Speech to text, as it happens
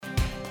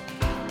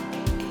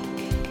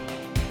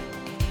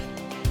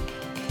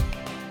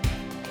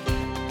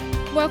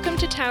Welcome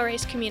to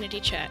Taurus Community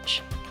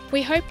Church.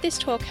 We hope this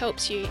talk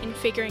helps you in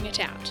figuring it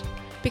out,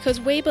 because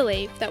we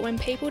believe that when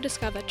people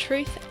discover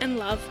truth and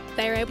love,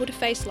 they are able to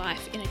face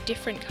life in a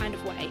different kind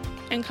of way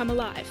and come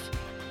alive.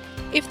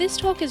 If this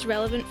talk is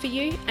relevant for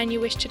you and you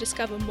wish to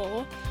discover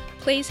more,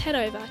 please head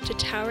over to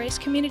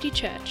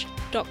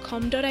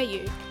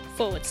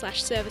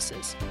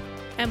tauruscommunitychurch.com.au/services.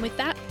 And with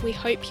that, we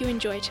hope you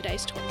enjoy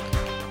today's talk.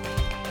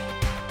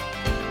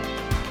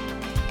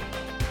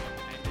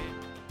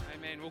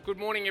 Well, good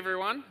morning,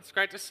 everyone. It's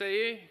great to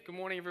see you. Good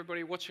morning,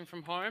 everybody watching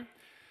from home.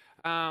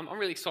 I'm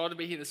really excited to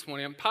be here this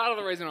morning. And part of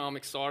the reason I'm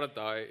excited,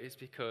 though, is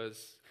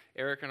because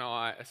Eric and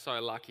I are so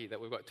lucky that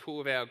we've got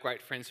two of our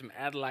great friends from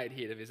Adelaide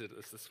here to visit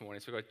us this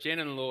morning. So we've got Jen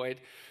and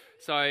Lloyd.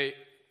 So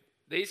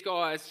these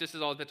guys, just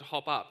as I was about to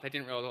hop up, they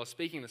didn't realise I was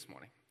speaking this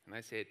morning. And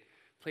they said,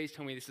 please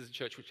tell me this is a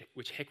church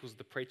which heckles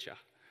the preacher.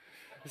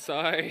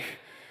 So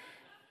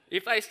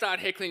if they start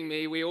heckling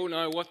me, we all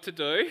know what to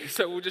do.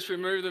 So we'll just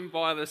remove them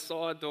by the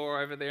side door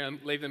over there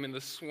and leave them in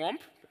the swamp,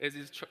 as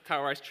is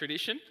Taurus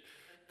tradition.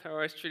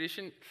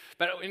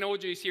 But in all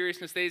due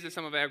seriousness, these are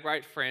some of our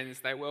great friends.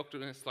 They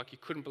welcomed us like you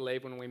couldn't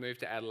believe when we moved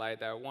to Adelaide.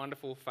 They were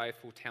wonderful,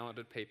 faithful,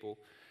 talented people.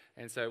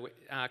 And so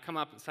come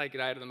up and say good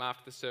day to them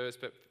after the service.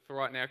 But for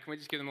right now, can we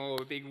just give them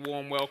all a big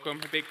warm welcome,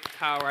 a big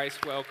Taurus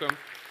welcome.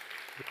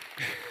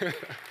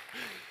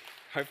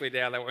 Hopefully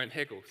now they won't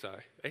heckle, so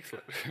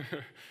excellent.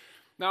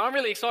 Now, I'm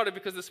really excited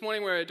because this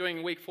morning we're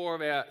doing week 4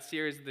 of our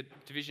series of the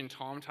Division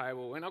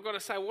Timetable. And I've got to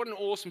say, what an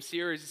awesome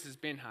series this has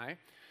been, hey?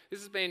 This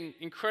has been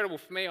incredible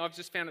for me. I've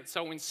just found it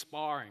so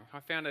inspiring.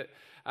 I found it,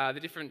 the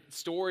different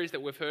stories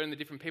that we've heard and the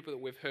different people that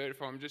we've heard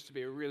from, just to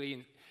be a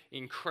really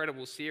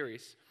incredible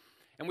series.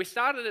 And we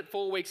started it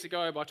 4 weeks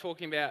ago by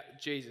talking about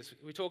Jesus.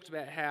 We talked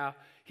about how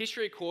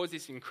history records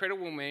this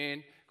incredible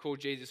man called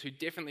Jesus who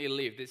definitely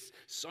lived. There's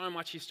so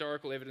much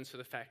historical evidence for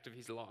the fact of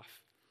his life.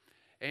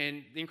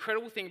 And the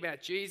incredible thing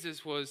about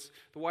Jesus was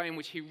the way in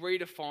which he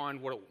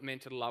redefined what it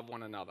meant to love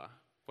one another.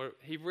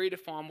 He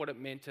redefined what it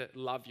meant to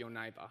love your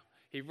neighbour.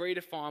 He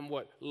redefined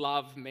what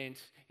love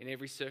meant in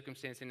every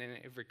circumstance and in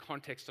every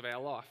context of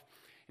our life.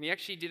 And he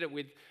actually did it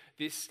with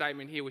this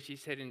statement here, which he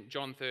said in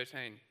John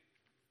 13.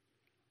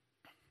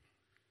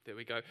 There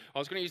we go. I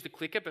was going to use the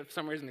clicker, but for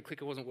some reason the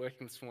clicker wasn't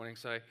working this morning,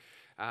 so it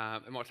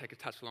might take a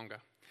touch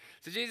longer.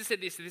 So Jesus said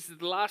this is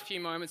the last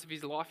few moments of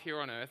his life here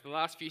on earth, the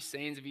last few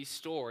scenes of his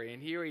story,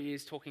 and here he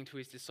is talking to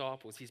his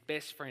disciples, his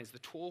best friends, the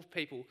 12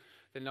 people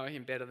that know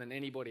him better than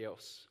anybody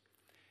else.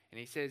 And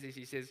he says this,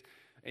 he says,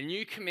 a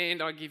new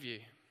command I give you.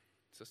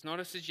 So it's not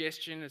a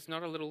suggestion, it's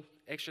not a little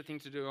extra thing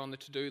to do on the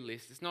to-do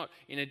list, it's not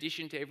in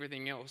addition to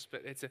everything else,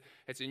 but it's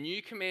a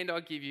new command I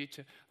give you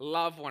to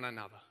love one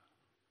another.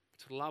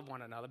 To love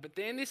one another. But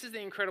then this is the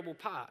incredible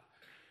part.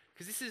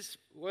 Because this is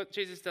what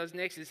Jesus does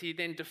next, is he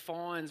then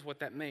defines what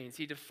that means.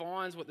 He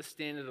defines what the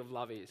standard of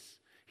love is.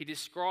 He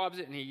describes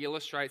it and he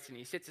illustrates and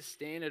he sets a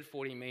standard for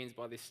what he means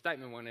by this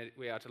statement when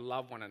we are to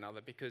love one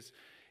another. Because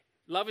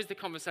love is the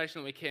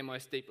conversation that we care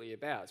most deeply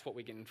about. It's what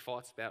we get in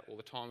fights about all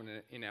the time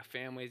in our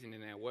families and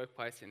in our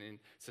workplace and in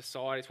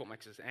society. It's what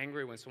makes us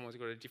angry when someone's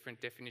got a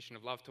different definition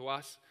of love to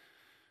us.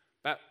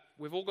 But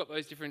we've all got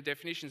those different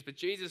definitions, but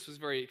Jesus was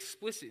very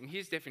explicit in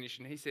his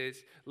definition. He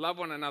says, love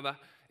one another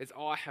as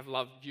I have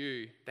loved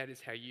you. That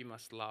is how you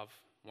must love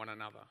one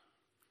another.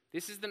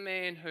 This is the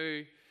man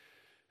who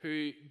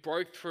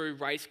broke through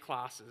race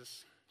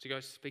classes to go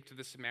speak to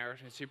the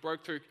Samaritans, who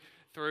broke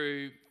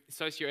through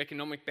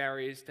socioeconomic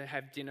barriers to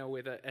have dinner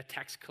with a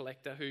tax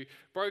collector, who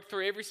broke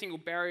through every single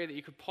barrier that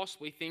you could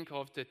possibly think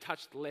of to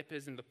touch the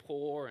lepers and the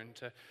poor,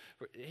 and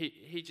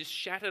he just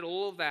shattered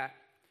all of that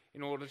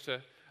in order to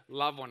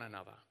love one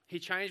another. He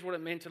changed what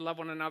it meant to love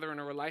one another in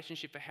a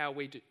relationship for how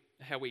we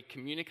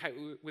communicate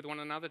with one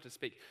another, to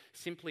speak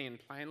simply and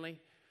plainly.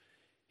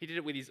 He did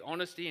it with his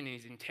honesty and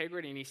his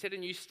integrity, and he set a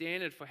new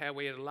standard for how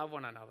we are to love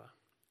one another.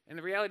 And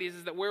the reality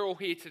is that we're all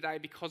here today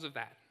because of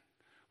that.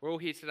 We're all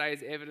here today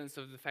as evidence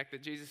of the fact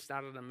that Jesus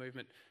started a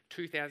movement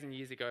 2,000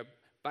 years ago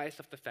based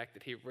off the fact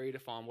that he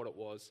redefined what it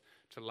was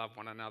to love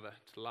one another,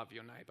 to love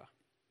your neighbour.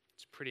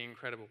 It's pretty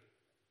incredible.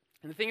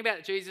 And the thing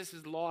about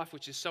Jesus' life,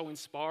 which is so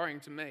inspiring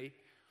to me,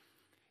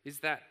 is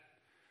that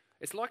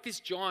it's like this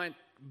giant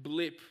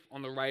blip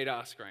on the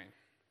radar screen,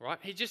 right?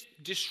 He just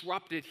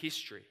disrupted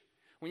history.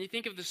 When you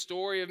think of the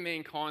story of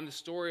mankind, the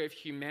story of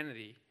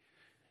humanity,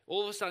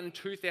 all of a sudden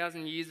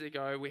 2,000 years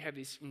ago, we have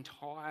this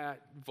entire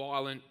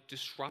violent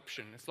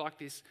disruption. It's like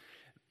this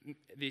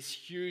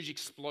huge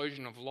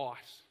explosion of light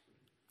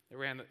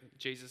around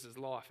Jesus'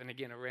 life and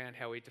again around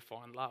how he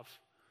defined love.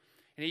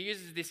 And he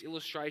uses this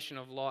illustration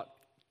of light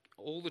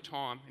all the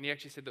time, and he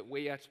actually said that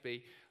we are to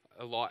be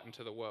a light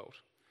into the world.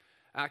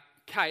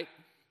 Kate,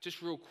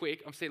 just real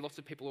quick, I've seen lots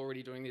of people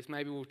already doing this.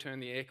 Maybe we'll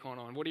turn the aircon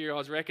on. What do you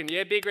guys reckon?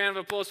 Yeah, big round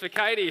of applause for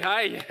Katie.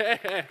 Hey,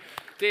 yeah.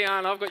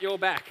 Dion, I've got your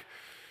back.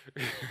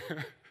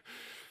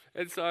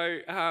 And so,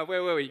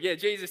 where were we? Yeah,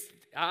 Jesus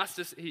asked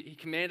us, he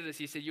commanded us,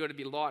 he said, you are to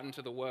be light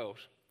into the world.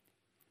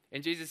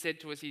 And Jesus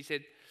said to us, he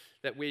said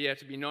that we are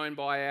to be known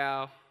by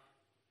our,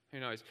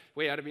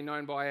 we are to be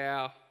known by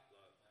our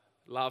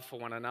love for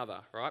one another,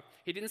 right?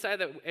 He didn't say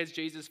that as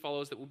Jesus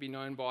followers that we'll be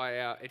known by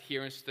our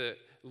adherence to the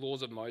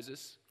laws of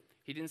Moses.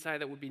 He didn't say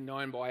that we'll be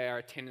known by our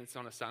attendance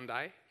on a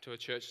Sunday to a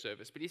church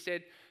service. But he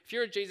said, if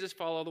you're a Jesus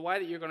follower, the way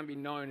that you're going to be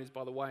known is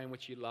by the way in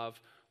which you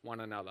love one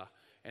another.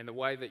 And the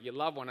way that you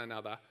love one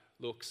another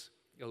looks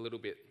a little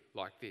bit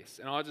like this.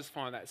 And I just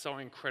find that so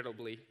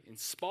incredibly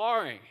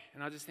inspiring.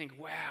 And I just think,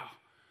 wow,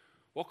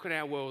 what could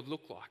our world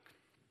look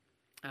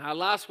like?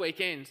 Last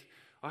weekend,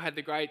 I had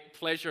the great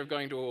pleasure of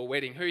going to a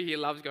wedding. Who here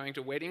loves going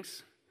to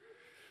weddings?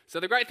 So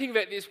the great thing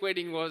about this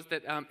wedding was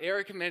that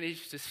Erica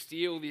managed to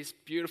steal this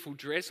beautiful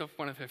dress off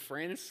one of her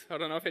friends. I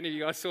don't know if any of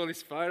you guys saw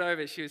this photo,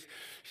 but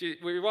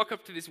we rock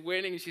up to this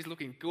wedding and she's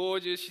looking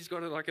gorgeous. She's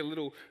got like a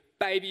little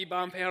baby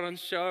bump out on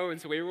show,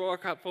 and so we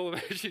rock up full of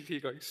her. She's here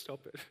going,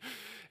 stop it.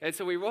 And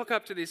so we rock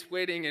up to this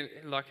wedding and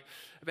like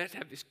about to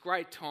have this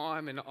great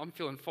time, and I'm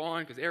feeling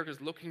fine because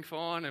Erica's looking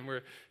fine, and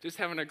we're just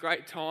having a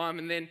great time.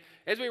 And then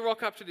as we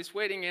rock up to this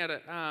wedding out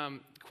at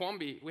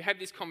Quamby, we have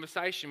this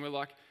conversation. We're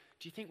like,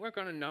 do you think we're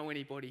going to know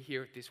anybody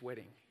here at this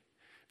wedding?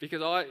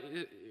 Because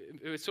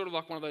it was sort of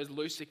like one of those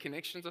looser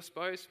connections, I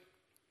suppose.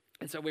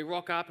 And so we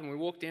rock up and we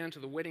walk down to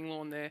the wedding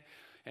lawn there,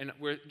 and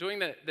we're doing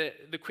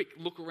the quick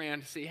look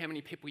around to see how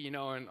many people you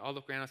know. And I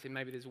look around, I see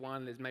maybe there's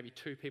one, there's maybe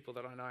two people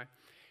that I know.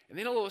 And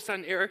then all of a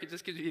sudden, Erica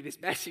just gives me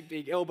this massive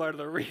big elbow to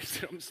the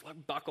ribs, and I'm just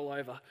like, buckle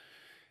over.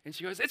 And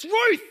she goes, it's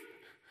Ruth!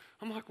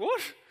 I'm like,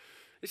 what?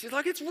 And she's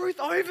like, it's Ruth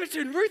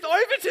Overton! Ruth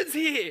Overton's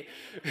here!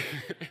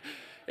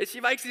 And she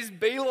makes this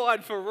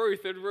beeline for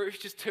Ruth, and Ruth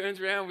just turns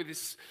around with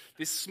this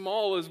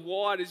smile as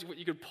wide as what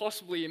you could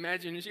possibly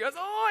imagine. And she goes,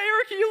 oh,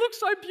 Erica, you look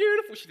so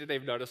beautiful. She didn't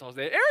even notice I was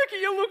there. Erica,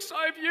 you look so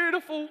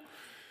beautiful.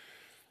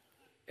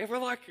 And we're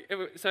like,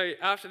 so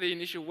after the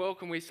initial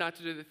welcome, we start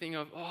to do the thing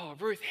of, oh,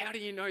 Ruth, how do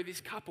you know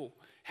this couple?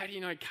 How do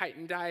you know Kate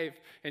and Dave?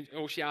 And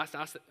she asked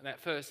us that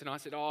first, and I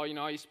said, oh,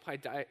 I used to play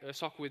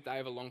soccer with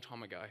Dave a long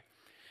time ago.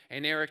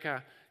 And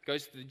Erica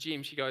goes to the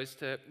gym. She goes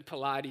to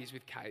Pilates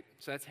with Kate.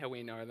 So that's how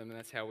we know them, and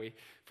that's how we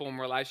form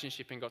a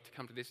relationship and got to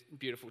come to this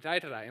beautiful day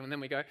today. And then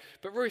we go,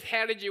 but Ruth,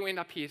 how did you end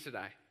up here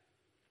today?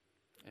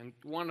 And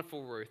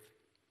wonderful Ruth.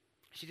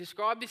 She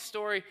described this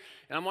story,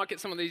 and I might get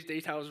some of these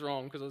details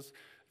wrong because I was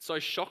so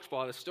shocked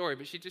by the story,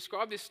 but she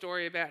described this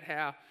story about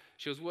how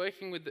she was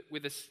working with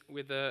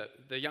the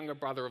younger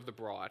brother of the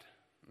bride,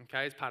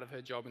 okay, as part of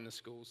her job in the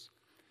schools.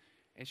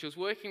 And she was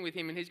working with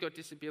him, and he's got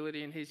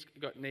disability and he's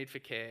got need for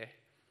care.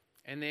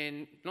 And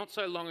then not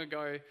so long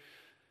ago,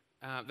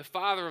 the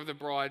father of the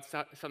bride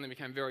suddenly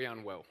became very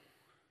unwell,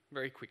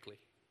 very quickly.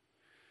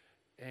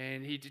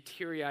 And he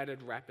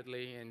deteriorated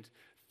rapidly, and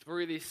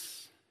through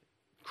this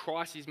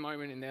crisis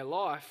moment in their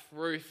life,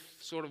 Ruth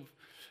sort of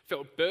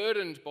felt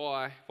burdened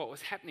by what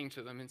was happening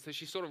to them. And so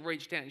she sort of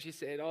reached out and she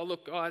said, oh,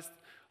 look, guys,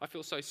 I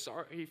feel so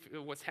sorry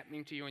for what's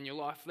happening to you in your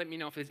life. Let me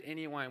know if there's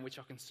any way in which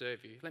I can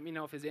serve you. Let me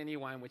know if there's any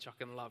way in which I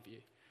can love you.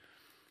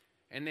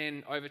 And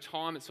then over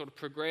time, it sort of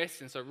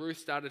progressed. And so Ruth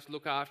started to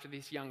look after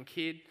this young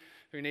kid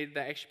who needed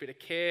that extra bit of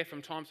care.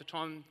 From time to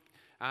time,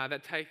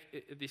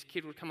 this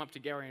kid would come up to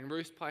Gary and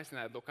Ruth's place and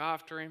they'd look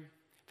after him.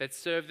 They'd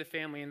serve the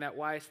family in that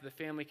way so the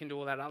family can do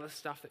all that other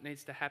stuff that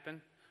needs to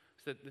happen,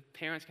 so that the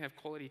parents can have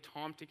quality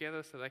time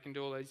together, so they can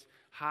do all these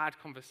hard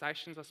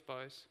conversations, I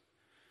suppose.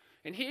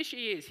 And here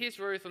she is. Here's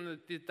Ruth on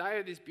the day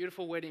of this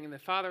beautiful wedding, and the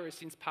father has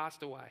since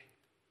passed away.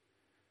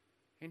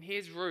 And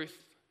here's Ruth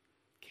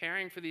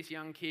caring for this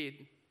young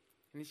kid.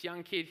 And this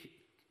young kid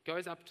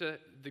goes up to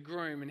the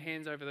groom and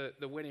hands over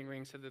the wedding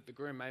ring so that the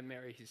groom may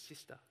marry his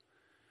sister.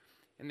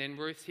 And then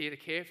Ruth's here to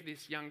care for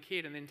this young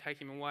kid and then take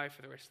him away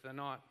for the rest of the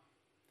night.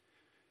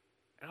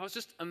 And I was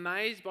just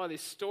amazed by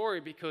this story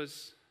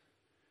because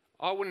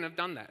I wouldn't have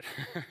done that.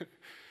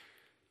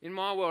 In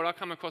my world, I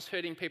come across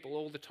hurting people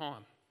all the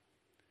time.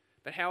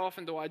 But how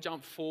often do I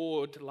jump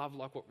forward to love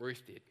like what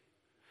Ruth did?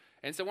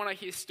 And so when I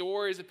hear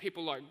stories of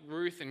people like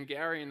Ruth and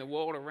Gary and the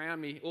world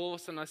around me, all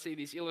of a sudden I see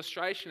this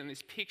illustration and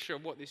this picture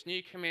of what this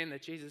new command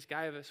that Jesus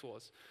gave us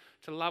was,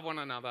 to love one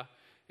another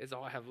as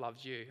I have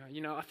loved you.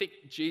 I think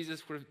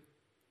Jesus would have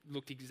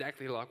looked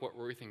exactly like what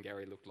Ruth and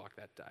Gary looked like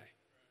that day.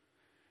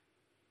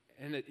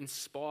 And it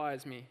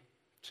inspires me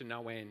to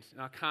no end.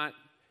 And I can't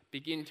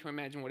begin to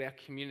imagine what our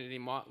community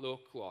might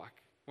look like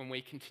when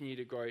we continue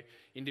to grow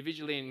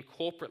individually and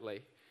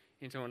corporately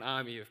into an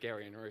army of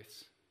Gary and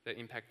Ruths that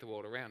impact the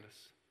world around us.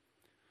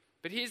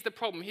 But here's the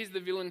problem. Here's the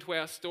villain to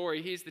our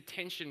story. Here's the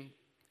tension.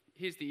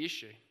 Here's the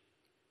issue.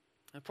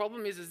 The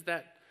problem is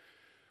that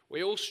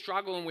we all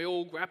struggle and we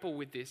all grapple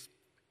with this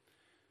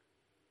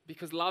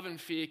because love and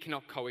fear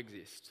cannot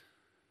coexist.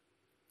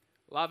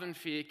 Love and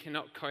fear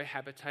cannot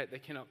cohabitate. They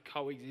cannot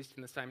coexist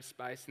in the same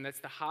space. And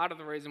that's the heart of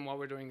the reason why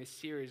we're doing this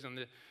series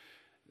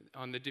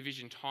on the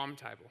division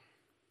timetable.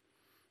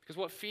 Because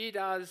what fear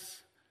does,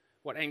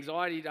 what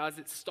anxiety does,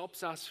 it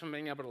stops us from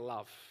being able to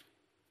love.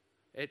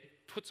 It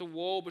puts a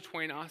wall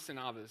between us and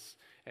others.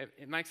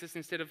 It makes us,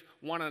 instead of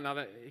one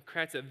another, it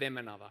creates a them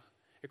another.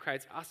 It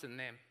creates us and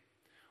them.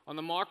 On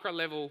the micro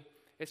level,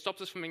 it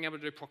stops us from being able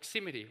to do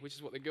proximity, which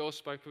is what the girls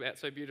spoke about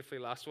so beautifully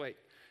last week.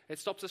 It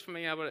stops us from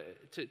being able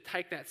to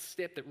take that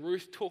step that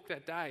Ruth took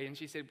that day. And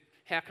she said,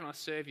 How can I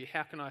serve you?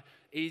 How can I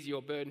ease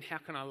your burden? How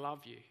can I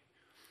love you?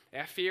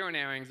 Our fear and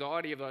our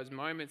anxiety of those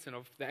moments and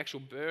of the actual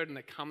burden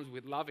that comes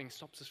with loving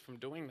stops us from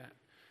doing that.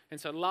 And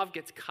so love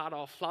gets cut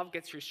off, love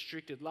gets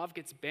restricted, love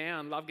gets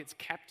bound, love gets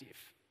captive.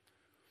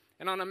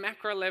 And on a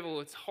macro level,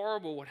 it's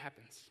horrible what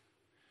happens.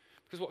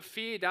 Because what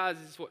fear does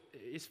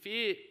is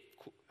fear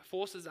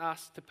forces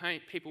us to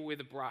paint people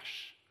with a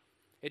brush.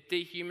 It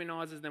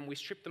dehumanizes them. We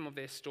strip them of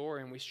their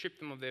story and we strip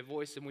them of their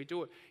voice, and we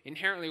do it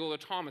inherently all the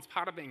time. It's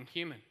part of being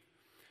human.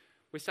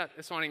 We start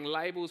assigning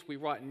labels, we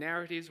write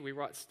narratives, we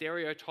write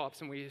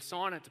stereotypes, and we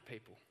assign it to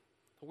people.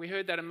 We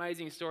heard that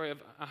amazing story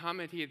of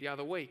Ahmed here the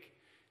other week.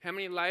 How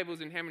many labels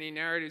and how many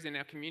narratives in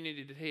our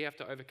community did he have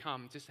to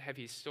overcome just to have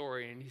his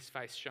story and his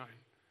face shown?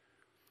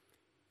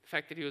 The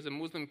fact that he was a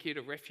Muslim kid,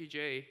 a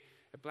refugee,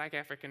 a black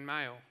African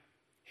male.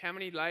 How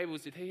many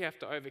labels did he have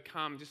to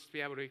overcome just to be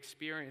able to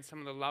experience some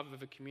of the love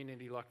of a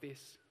community like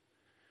this?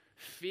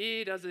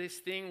 Fear does this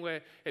thing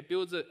where it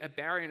builds a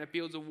barrier and it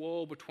builds a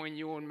wall between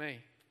you and me.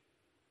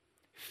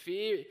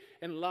 Fear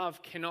and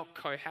love cannot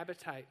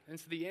cohabitate. And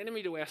so the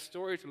enemy to our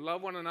story, to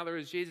love one another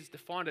as Jesus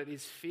defined it,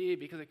 is fear,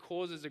 because it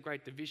causes a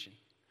great division.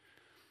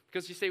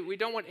 Because you see, we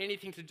don't want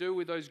anything to do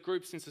with those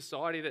groups in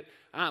society that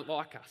aren't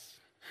like us.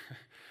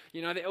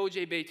 You know, the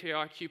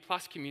LGBTIQ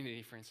plus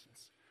community, for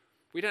instance.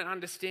 We don't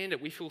understand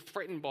it. We feel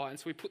threatened by it. And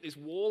so we put this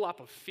wall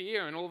up of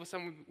fear, and all of a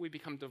sudden we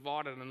become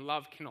divided and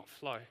love cannot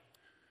flow.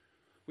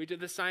 We do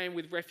the same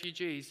with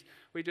refugees.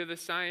 We do the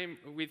same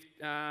with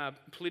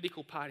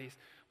political parties.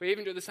 We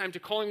even do the same to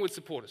Collingwood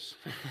supporters.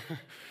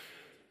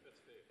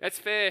 That's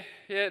fair.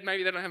 Yeah,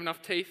 maybe they don't have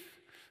enough teeth.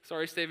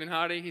 Sorry, Stephen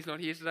Hardy. He's not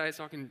here today,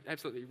 so I can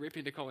absolutely rip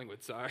into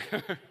Collingwood. So,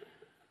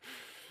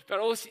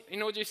 but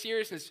in all due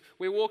seriousness,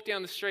 we walk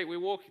down the street, we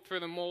walk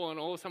through the mall, and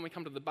all of a sudden we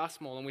come to the bus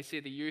mall and we see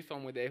the youth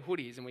on with their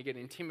hoodies and we get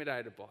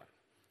intimidated by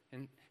it.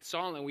 And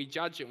silently we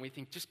judge it and we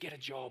think, just get a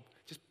job.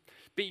 Just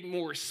be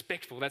more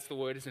respectful. That's the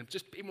word, isn't it?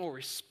 Just be more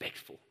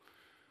respectful.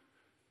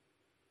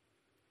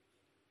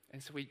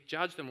 And so we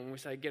judge them when we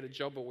say, get a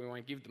job, but we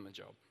won't give them a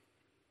job.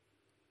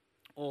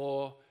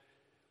 Or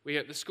we're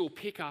at the school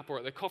pickup or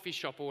at the coffee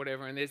shop or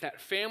whatever, and there's that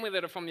family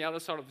that are from the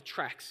other side of the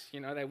tracks. You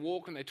know, they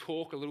walk and they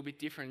talk a little bit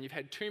different. You've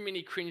had too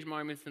many cringe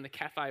moments in the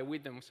cafe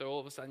with them, so all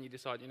of a sudden you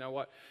decide, you know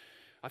what,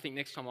 I think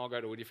next time I'll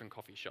go to a different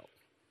coffee shop.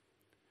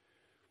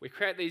 We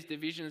create these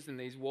divisions and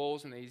these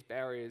walls and these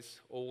barriers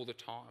all the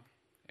time,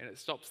 and it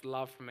stops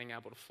love from being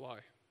able to flow.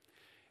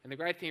 And the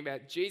great thing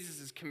about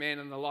Jesus' command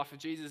and the life of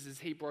Jesus is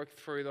he broke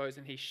through those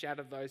and he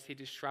shattered those, he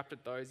disrupted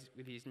those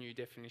with his new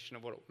definition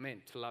of what it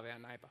meant to love our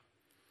neighbour.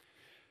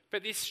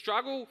 But this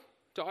struggle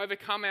to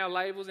overcome our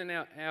labels and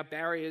our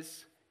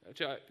barriers,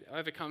 to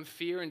overcome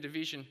fear and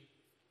division,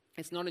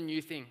 it's not a new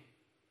thing.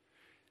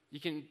 You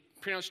can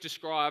pretty much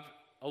describe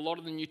a lot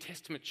of the New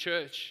Testament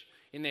church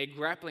in their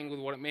grappling with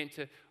what it meant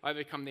to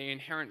overcome their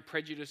inherent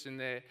prejudice and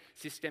their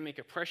systemic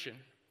oppression,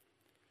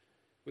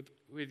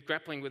 with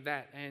grappling with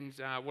that and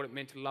what it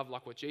meant to love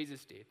like what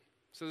Jesus did.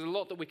 So there's a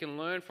lot that we can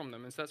learn from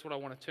them, and so that's what I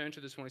want to turn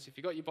to this morning. So if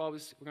you've got your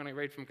Bibles, we're going to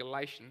read from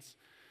Galatians.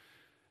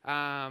 We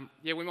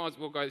might as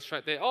well go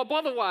straight there. Oh,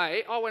 by the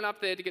way, I went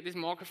up there to get this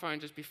microphone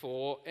just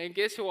before, and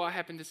guess who I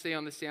happened to see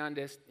on the sound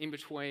desk in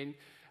between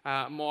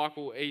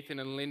Michael, Ethan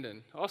and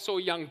Lyndon? I saw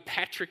young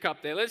Patrick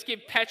up there. Let's give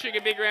Patrick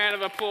a big round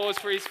of applause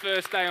for his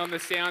first day on the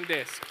sound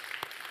desk.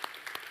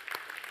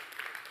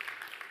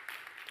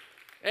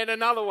 And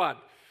another one.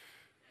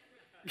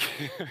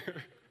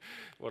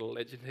 What a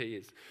legend he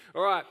is.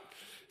 All right,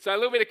 so a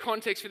little bit of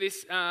context for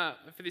this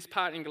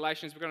part in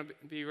Galatians we're going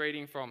to be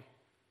reading from.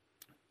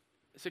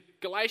 So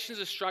Galatians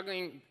are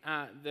struggling.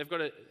 They've got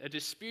a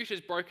dispute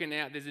has broken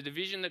out. There's a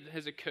division that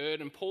has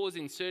occurred, and Paul is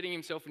inserting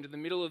himself into the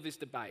middle of this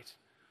debate.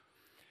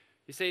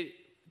 You see,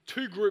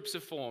 two groups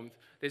have formed.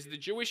 There's the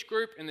Jewish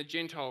group and the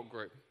Gentile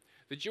group.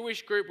 The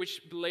Jewish group,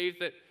 which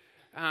believed that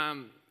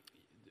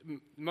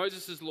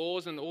Moses'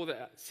 laws and all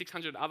the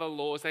 600 other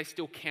laws, they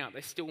still count,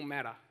 they still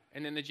matter.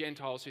 And then the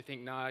Gentiles who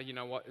think, nah, you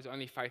know what, it's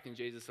only faith in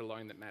Jesus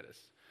alone that matters.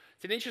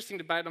 It's an interesting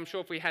debate. I'm sure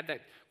if we had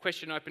that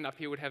question opened up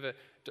here,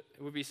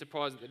 we'd be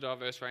surprised at the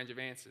diverse range of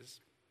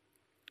answers.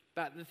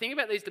 But the thing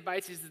about these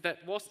debates is that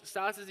whilst it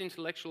starts as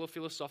intellectual or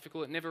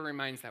philosophical, it never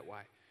remains that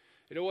way.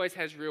 It always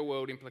has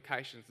real-world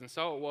implications, and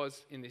so it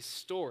was in this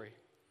story.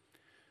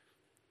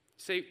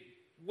 See,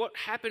 what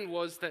happened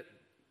was that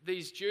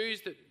these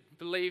Jews that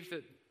believed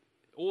that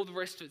all the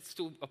rest of it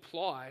still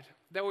applied,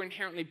 they were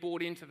inherently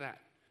bought into that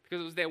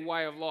because it was their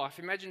way of life.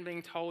 Imagine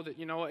being told that,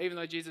 you know what, even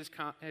though Jesus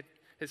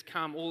has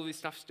come, all of this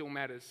stuff still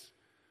matters.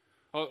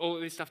 All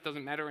of this stuff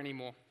doesn't matter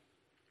anymore.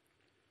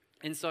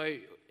 And so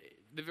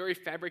the very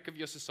fabric of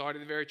your society,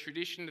 the very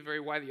tradition, the very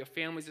way that your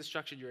families are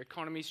structured, your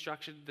economy is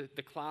structured,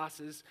 the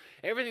classes,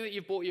 everything that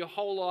you've bought your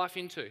whole life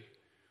into,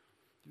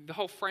 the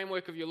whole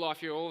framework of your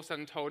life, you're all of a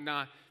sudden told,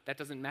 nah, that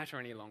doesn't matter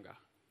any longer.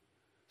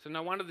 So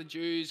no wonder the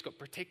Jews got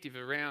protective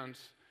around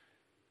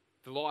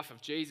the life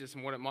of Jesus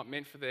and what it might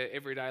meant for their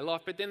everyday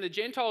life. But then the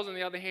Gentiles, on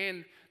the other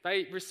hand,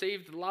 they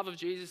received the love of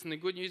Jesus and the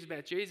good news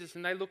about Jesus,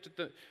 and they looked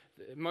at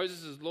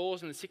Moses'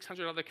 laws and the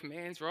 600 other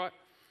commands, right?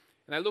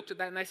 And they looked at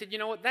that and they said, you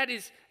know what, that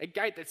is a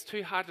gate that's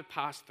too hard to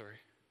pass through.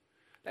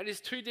 That is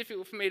too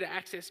difficult for me to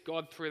access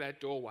God through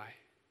that doorway.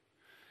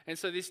 And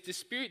so this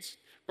dispute's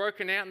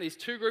broken out and these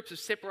two groups are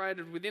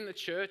separated within the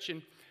church,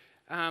 and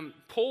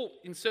Paul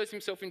inserts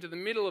himself into the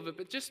middle of it.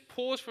 But just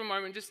pause for a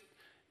moment, just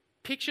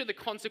picture the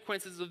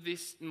consequences of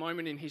this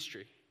moment in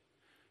history.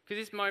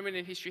 Because this moment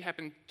in history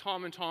happened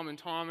time and time and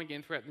time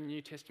again throughout the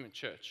New Testament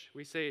church.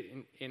 We see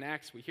it in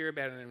Acts, we hear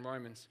about it in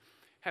Romans.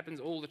 It happens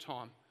all the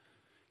time.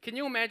 Can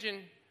you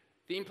imagine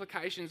the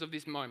implications of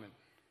this moment?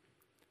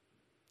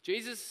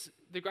 Jesus,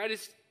 the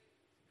greatest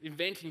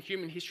event in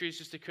human history has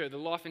just occurred, the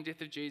life and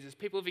death of Jesus.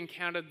 People have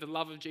encountered the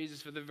love of Jesus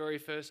for the very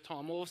first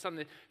time. All of a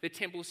sudden, the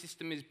temple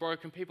system is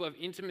broken. People have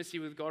intimacy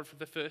with God for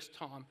the first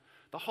time.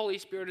 The Holy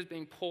Spirit is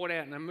being poured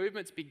out, and a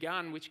movement's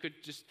begun which could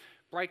just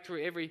break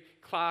through every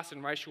class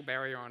and racial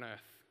barrier on earth.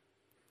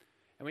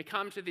 And we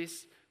come to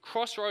this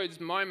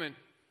crossroads moment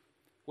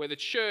where the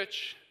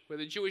church, where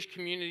the Jewish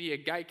community are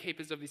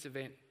gatekeepers of this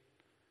event.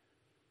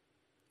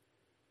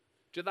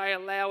 Do they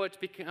allow it to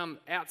become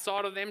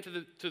outside of them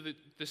to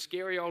the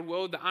scary old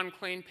world, the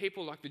unclean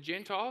people like the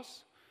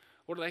Gentiles?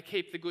 Or do they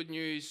keep the good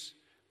news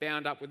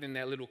bound up within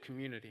their little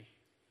community?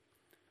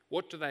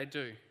 What do they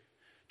do?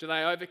 Do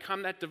they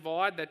overcome that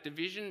divide, that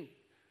division,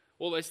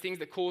 all those things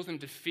that cause them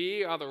to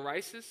fear other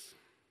races?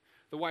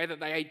 The way that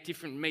they eat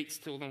different meats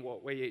still than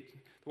what we eat.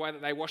 The way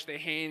that they wash their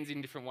hands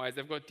in different ways.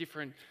 They've got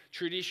different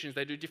traditions.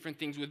 They do different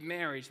things with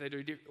marriage. They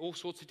do all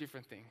sorts of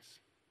different things.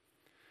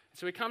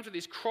 So we come to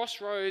this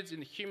crossroads in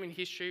the human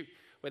history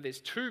where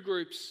there's two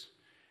groups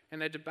and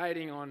they're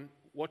debating on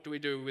what do we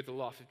do with the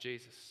life of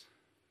Jesus.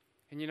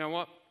 And you know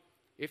what?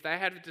 If they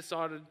had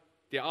decided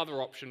the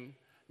other option,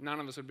 none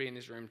of us would be in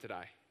this room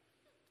today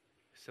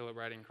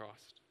celebrating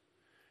Christ.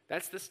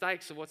 That's the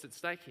stakes of what's at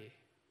stake here.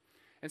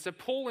 And so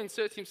Paul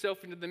inserts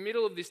himself into the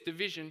middle of this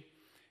division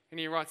and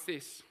he writes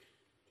this.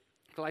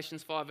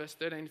 Galatians 5 verse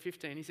 13 to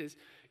 15. He says,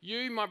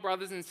 "You, my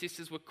brothers and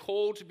sisters, were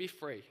called to be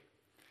free.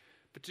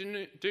 But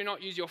do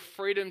not use your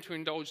freedom to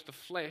indulge the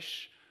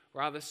flesh,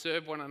 rather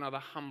serve one another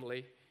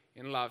humbly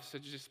in love." So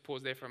just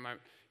pause there for a moment.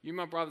 You,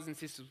 my brothers and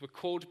sisters, were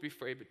called to be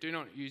free, but do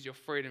not use your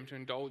freedom to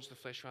indulge the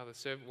flesh, rather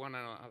serve one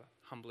another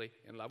humbly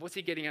in love. What's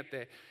he getting at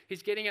there?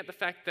 He's getting at the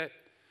fact that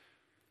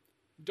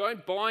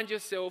don't bind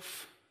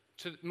yourself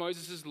to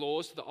Moses'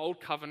 laws, to the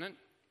old covenant,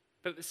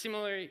 but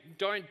similarly,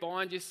 don't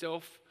bind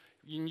yourself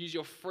and use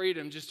your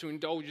freedom just to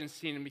indulge in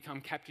sin and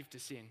become captive to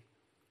sin.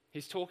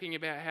 He's talking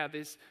about how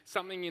there's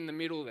something in the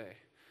middle there.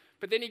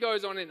 But then he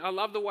goes on, and I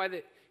love the way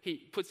that he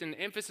puts an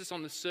emphasis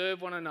on the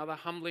serve one another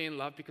humbly in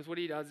love, because what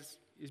he does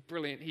is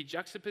brilliant. He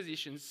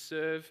juxtapositions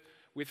serve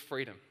with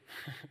freedom.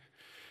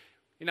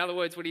 In other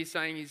words, what he's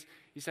saying is,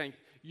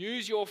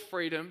 use your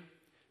freedom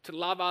to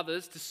love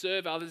others, to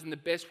serve others in the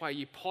best way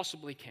you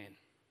possibly can.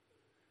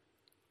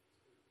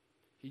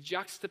 He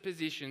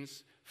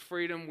juxtapositions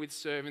freedom with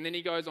serve. And then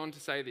he goes on to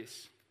say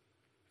this.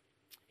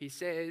 He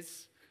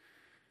says,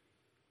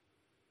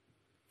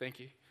 thank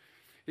you.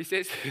 He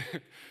says,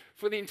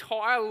 for the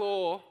entire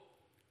law,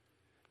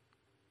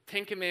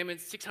 10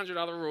 commandments, 600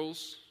 other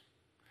rules,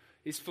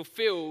 is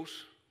fulfilled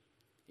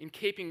in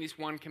keeping this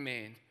one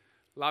command: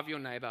 love your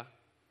neighbour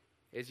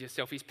as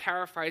yourself. He's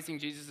paraphrasing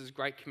Jesus'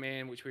 great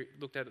command, which we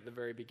looked at the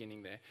very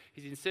beginning there.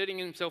 He's inserting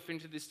himself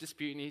into this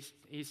dispute, and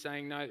he's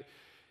saying, no,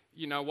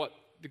 you know what?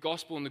 The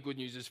gospel and the good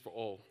news is for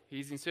all.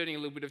 He's inserting a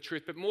little bit of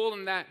truth. But more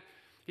than that,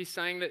 he's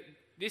saying that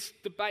this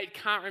debate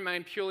can't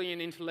remain purely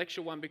an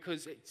intellectual one,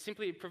 because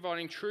simply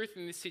providing truth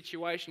in this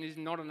situation is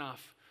not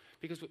enough.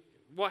 Because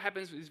what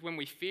happens is when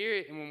we fear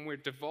it and when we're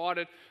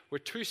divided, we're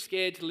too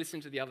scared to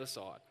listen to the other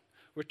side.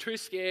 We're too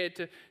scared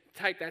to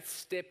take that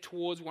step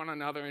towards one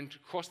another and to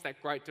cross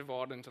that great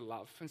divide into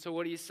love. And so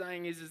what he's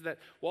saying is that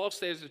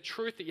whilst there's a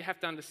truth that you have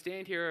to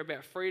understand here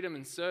about freedom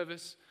and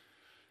service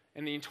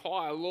and the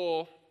entire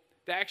law,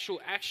 the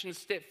actual action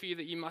step for you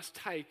that you must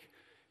take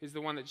is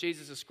the one that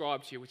Jesus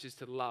ascribed to you, which is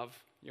to love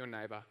your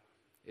neighbour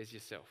as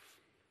yourself.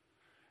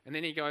 And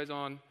then he goes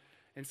on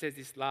and says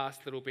this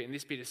last little bit, and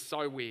this bit is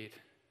so weird.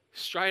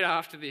 Straight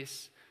after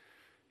this,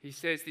 he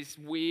says this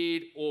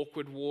weird,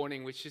 awkward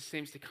warning, which just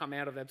seems to come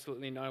out of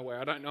absolutely nowhere.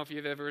 I don't know if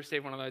you've ever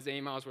received one of those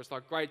emails where it's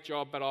like, great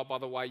job, but oh, by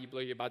the way, you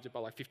blew your budget by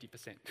like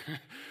 50%.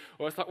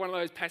 Or it's like one of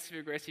those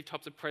passive-aggressive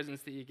types of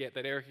presents that you get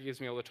that Erica gives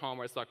me all the time,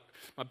 where it's like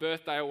my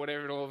birthday or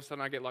whatever, and all of a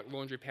sudden I get like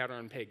laundry powder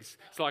and pegs.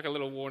 It's like a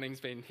little warning's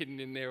been hidden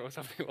in there or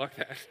something like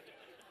that.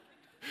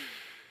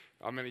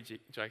 I'm only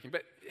joking.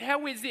 But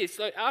how is this?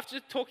 So after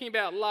talking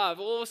about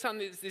love, all of a sudden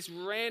there's this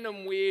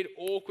random, weird,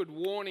 awkward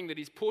warning that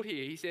he's put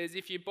here. He says,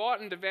 if you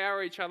bite and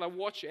devour each other,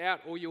 watch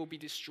out or you'll be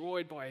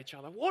destroyed by each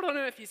other. What on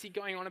earth is he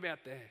going on about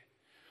there?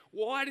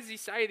 Why does he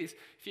say this?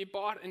 If you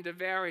bite and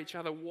devour each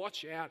other,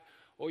 watch out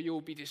or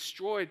you'll be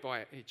destroyed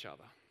by each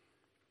other.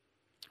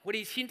 What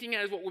he's hinting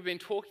at is what we've been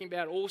talking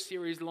about all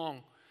series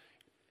long.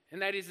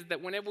 And that is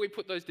that whenever we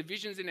put those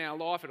divisions in our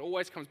life, it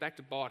always comes back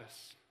to bite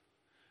us.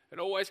 It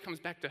always comes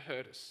back to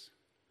hurt us.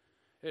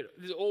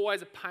 There's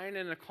always a pain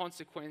and a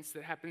consequence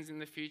that happens in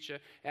the future.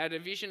 Our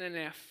division and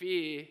our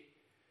fear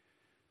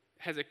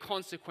has a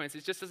consequence.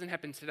 It just doesn't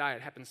happen today,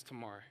 it happens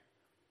tomorrow.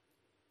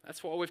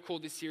 That's why we've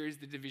called this series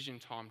the Division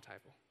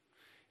Timetable.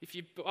 If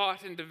you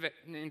bite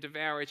and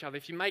devour each other,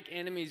 if you make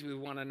enemies with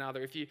one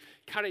another, if you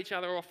cut each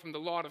other off from the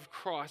light of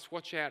Christ,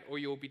 watch out or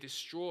you'll be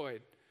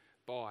destroyed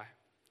by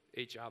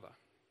each other.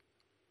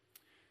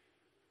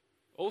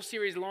 All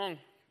series long,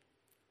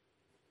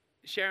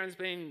 Sharon's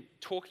been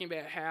talking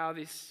about how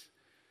this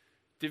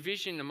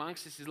division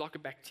amongst us is like a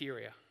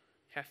bacteria.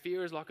 How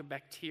fear is like a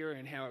bacteria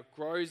and how it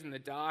grows in the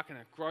dark and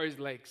it grows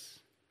legs.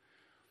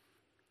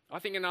 I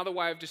think another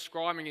way of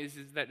describing it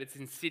is that it's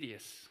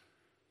insidious.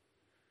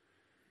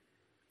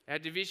 Our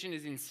division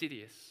is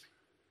insidious.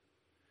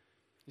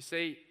 You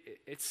see,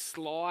 it's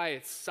sly,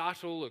 it's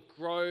subtle, it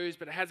grows,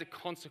 but it has a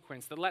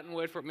consequence. The Latin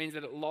word for it means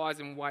that it lies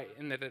in wait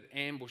and that it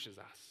ambushes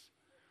us.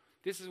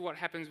 This is what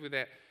happens with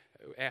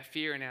our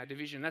fear and our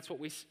division. That's what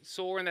we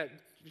saw in that.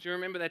 Do you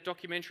remember that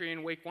documentary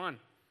in week 1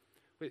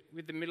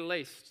 with the Middle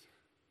East?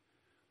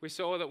 We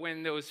saw that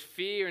when there was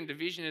fear and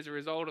division as a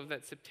result of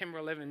that September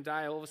 11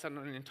 day, all of a sudden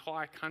an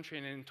entire country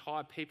and an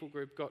entire people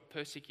group got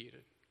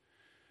persecuted.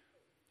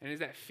 And as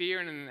that fear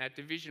and that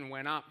division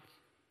went up,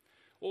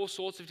 all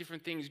sorts of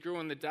different things grew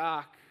in the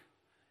dark.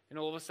 And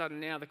all of a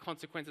sudden now the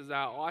consequences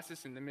are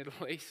ISIS in the Middle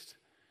East.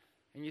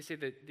 And you see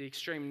the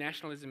extreme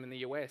nationalism in the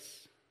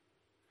US.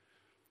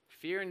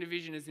 Fear and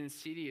division is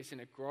insidious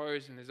and it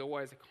grows and there's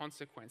always a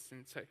consequence.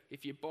 And so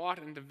if you bite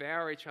and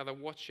devour each other,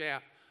 watch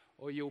out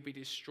or you'll be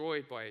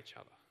destroyed by each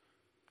other.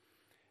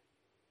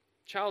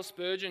 Charles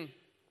Spurgeon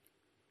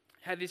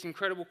had this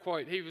incredible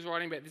quote. He was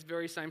writing about this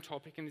very same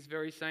topic in this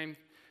very same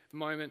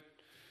moment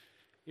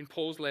in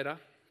Paul's letter.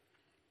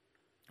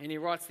 And he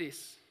writes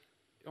this.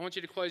 I want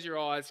you to close your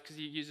eyes because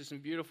he uses some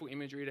beautiful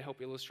imagery to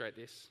help illustrate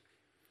this.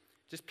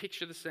 Just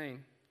picture the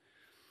scene.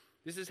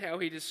 This is how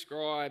he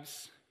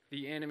describes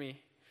the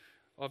enemy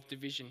of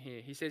division here.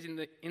 He says,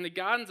 in the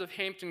gardens of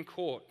Hampton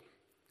Court,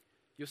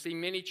 you'll see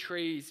many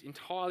trees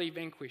entirely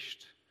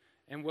vanquished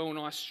and well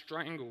nigh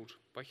strangled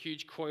by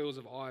huge coils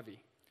of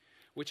ivy,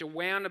 which are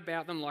wound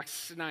about them like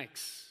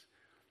snakes.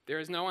 There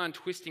is no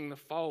untwisting the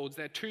folds.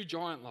 They're too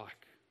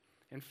giant-like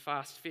and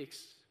fast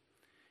fixed.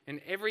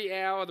 And every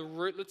hour the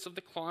rootlets of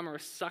the climber are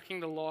sucking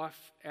the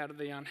life out of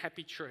the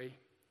unhappy tree.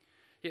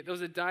 Yet there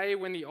was a day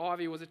when the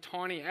ivy was a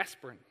tiny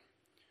aspirant,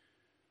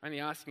 only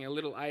asking a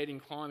little aid in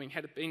climbing.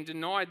 Had it been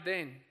denied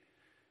then,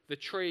 the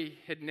tree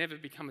had never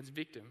become its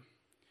victim.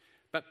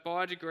 But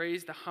by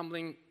degrees the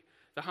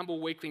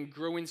humble weakling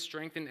grew in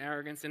strength and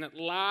arrogance, and at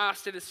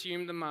last it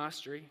assumed the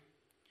mastery,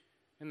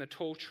 and the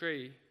tall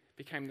tree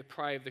became the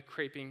prey of the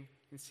creeping,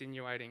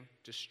 insinuating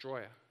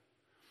destroyer.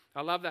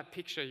 I love that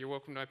picture. You're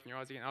welcome to open your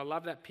eyes again. I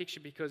love that picture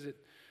because it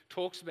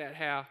talks about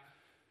how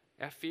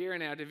our fear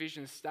and our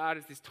division start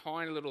as this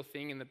tiny little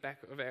thing in the back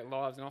of our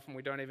lives, and often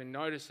we don't even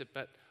notice it,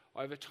 but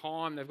over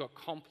time they've got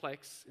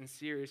complex and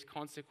serious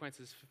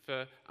consequences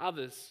for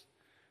others,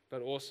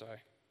 but also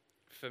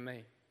for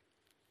me.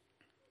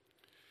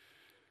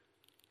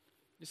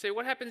 You see,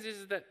 what happens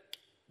is that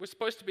we're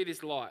supposed to be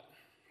this light,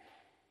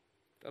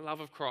 the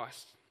love of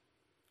Christ,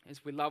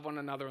 as we love one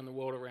another and the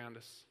world around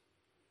us.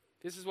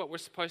 This is what we're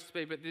supposed to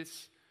be, but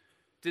this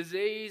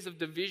disease of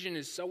division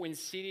is so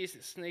insidious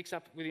it sneaks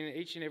up within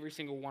each and every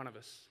single one of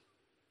us.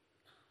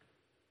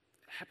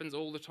 It happens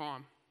all the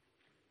time.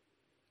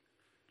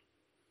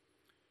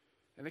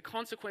 And the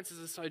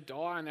consequences are so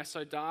dire and they're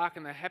so dark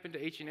and they happen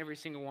to each and every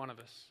single one of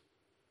us.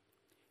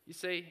 You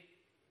see,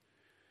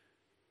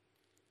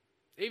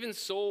 even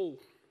Saul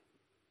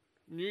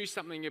knew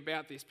something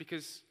about this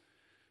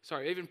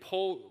even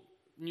Paul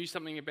knew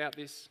something about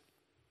this.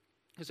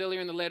 Because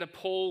earlier in the letter,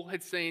 Paul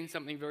had seen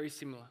something very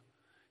similar.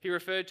 He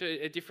referred to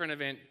a different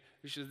event,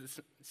 which is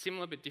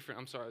similar but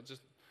different.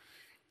 Just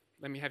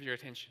let me have your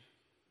attention.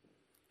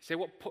 See,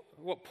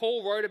 what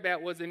Paul wrote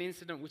about was an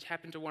incident which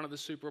happened to one of the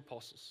super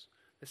apostles.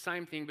 The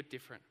same thing but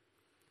different.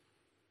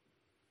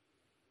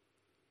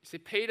 You see,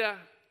 Peter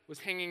was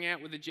hanging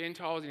out with the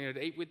Gentiles and he'd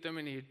eat with them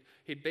and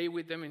he'd be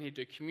with them and he'd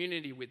do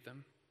community with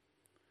them.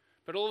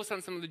 But all of a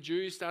sudden some of the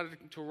Jews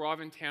started to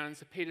arrive in town, and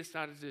so Peter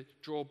started to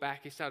draw back.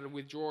 He started to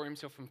withdraw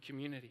himself from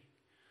community.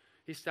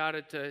 He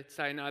started to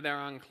say, no, they're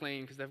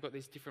unclean because they've got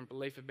this different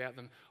belief about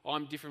them.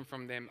 I'm different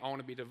from them. I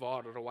want to be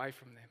divided away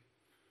from them.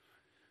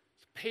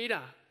 So Peter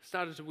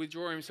started to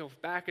withdraw himself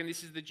back, and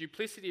this is the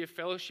duplicity of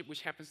fellowship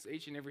which happens to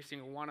each and every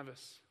single one of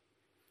us.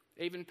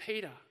 Even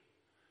Peter.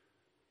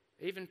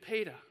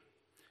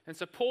 And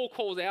so Paul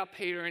calls out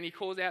Peter, and he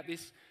calls out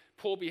this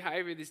poor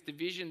behavior, this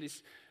division,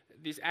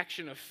 this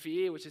action of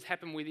fear which has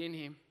happened within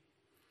him.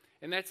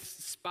 And that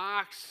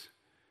sparks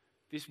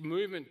this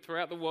movement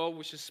throughout the world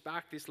which has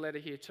sparked this letter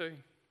here too.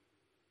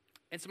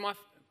 And so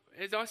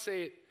as I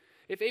see it,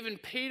 if even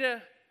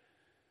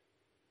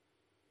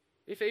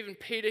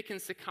Peter can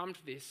succumb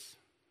to this,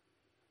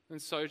 then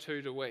so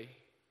too do we.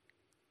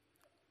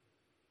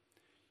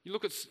 You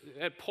look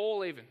at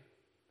Paul even,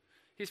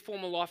 his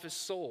former life as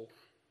Saul.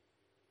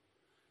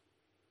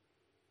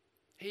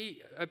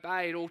 He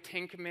obeyed all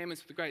 10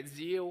 commandments with a great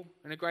zeal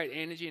and a great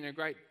energy and a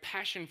great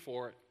passion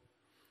for it.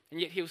 And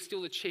yet he was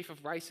still the chief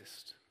of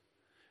racists.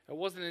 It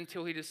wasn't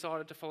until he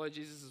decided to follow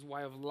Jesus'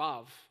 way of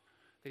love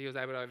that he was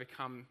able to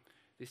overcome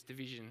this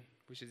division,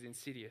 which is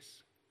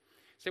insidious.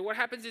 So what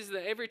happens is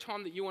that every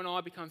time that you and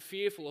I become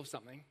fearful of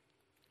something,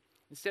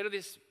 instead of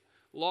this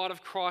light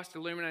of Christ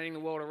illuminating the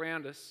world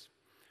around us,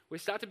 we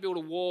start to build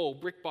a wall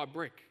brick by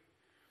brick.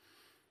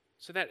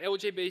 So that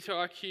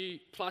LGBTIQ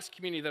plus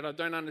community that I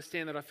don't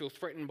understand, that I feel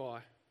threatened by,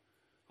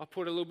 I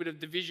put a little bit of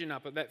division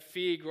up, but that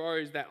fear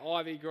grows, that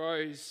ivy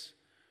grows.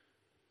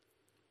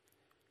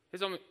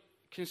 As I'm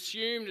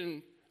consumed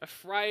and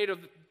afraid of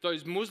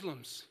those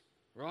Muslims,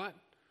 right?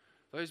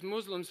 Those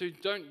Muslims who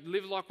don't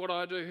live like what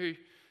I do, who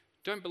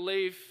don't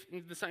believe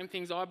in the same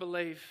things I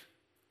believe.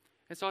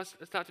 And so I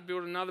start to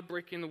build another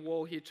brick in the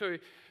wall here too.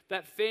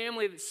 That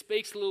family that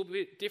speaks a little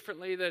bit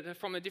differently, that are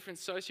from a different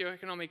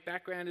socioeconomic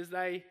background, as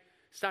they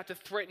start to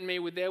threaten me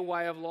with their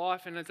way of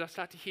life, and as I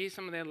start to hear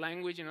some of their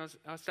language and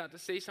I start to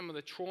see some of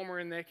the trauma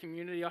in their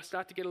community, I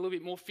start to get a little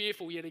bit more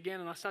fearful yet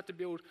again, and I start to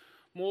build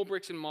more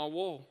bricks in my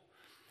wall.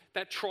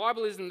 That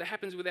tribalism that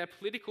happens with our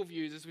political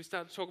views as we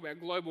start to talk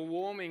about global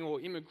warming or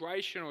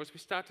immigration, or as we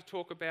start to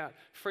talk about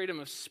freedom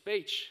of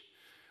speech,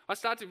 I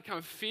start to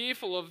become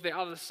fearful of the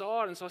other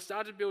side, and so I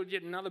start to build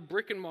yet another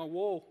brick in my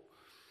wall.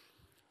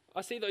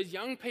 I see those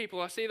young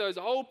people, I see those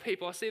old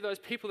people, I see those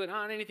people that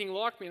aren't anything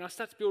like me, and I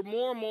start to build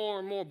more and more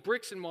and more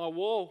bricks in my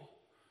wall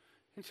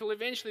until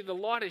eventually the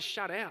light is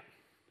shut out.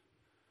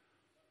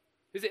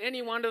 Is it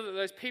any wonder that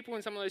those people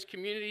in some of those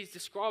communities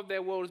describe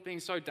their world as being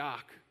so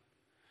dark?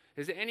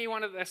 Is it any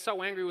wonder that they're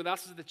so angry with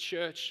us as the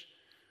church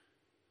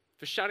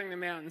for shutting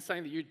them out and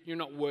saying that you're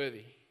not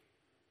worthy?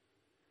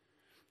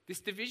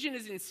 This division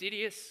is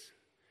insidious.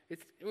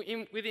 It's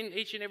within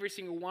each and every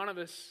single one of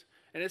us.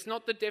 And it's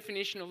not the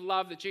definition of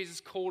love that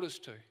Jesus called us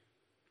to.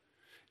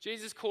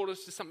 Jesus called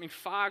us to something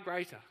far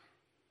greater.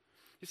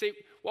 You see,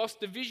 whilst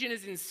division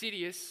is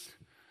insidious,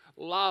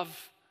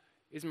 love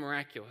is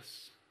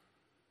miraculous.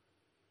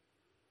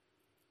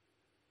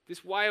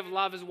 This way of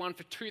love has won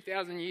for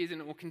 2,000 years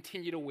and it will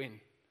continue to win.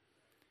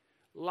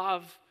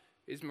 Love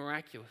is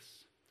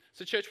miraculous.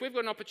 So church, we've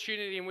got an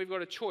opportunity and we've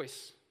got a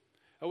choice.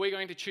 Are we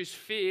going to choose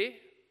fear,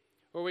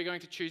 or are we going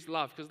to choose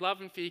love? Because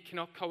love and fear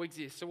cannot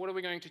coexist. So what are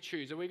we going to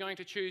choose? Are we going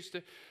to choose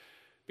to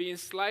be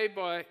enslaved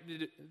by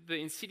the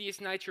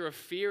insidious nature of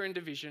fear and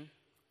division,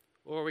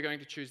 or are we going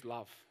to choose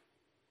love?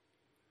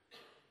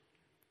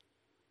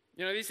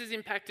 You know, this has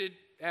impacted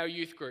our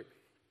youth group.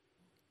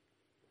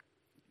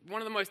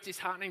 One of the most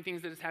disheartening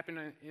things that has happened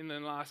in the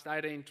last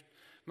 18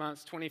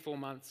 months, 24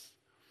 months,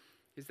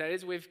 is that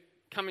as we've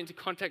come into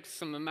contact with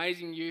some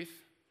amazing youth,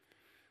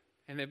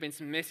 and there have been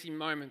some messy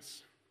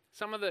moments,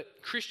 some of the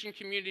Christian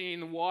community in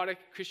the wider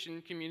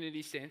Christian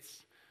community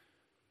sense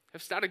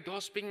have started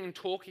gossiping and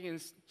talking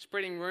and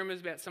spreading rumours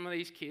about some of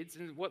these kids,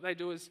 and what they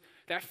do is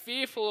they're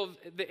fearful of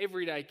the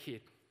everyday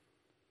kid.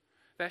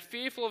 They're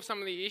fearful of some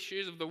of the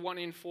issues of the 1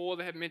 in 4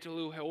 that have mental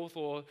ill health,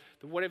 or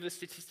whatever the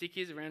statistic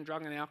is around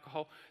drug and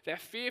alcohol. They're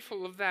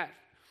fearful of that.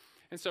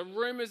 And so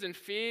rumours and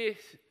fear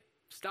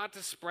start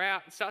to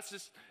sprout.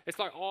 It's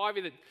like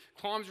ivy that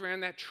climbs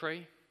around that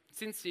tree.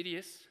 It's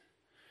insidious.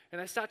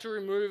 And they start to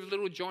remove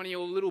little Johnny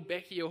or little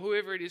Becky or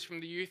whoever it is from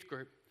the youth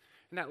group.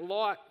 And that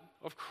light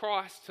of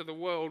Christ to the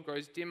world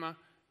grows dimmer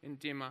and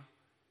dimmer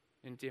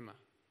and dimmer.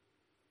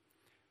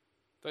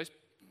 Those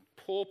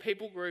poor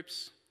people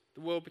groups,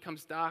 the world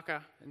becomes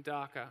darker and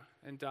darker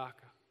and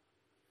darker.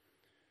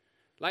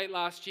 Late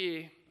last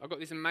year, I got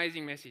this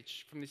amazing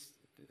message from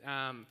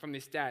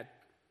this dad.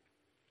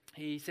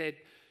 He said,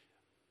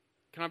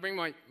 "Can I bring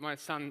my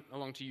son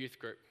along to youth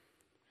group?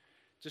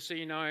 Just so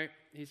you know,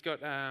 he's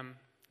got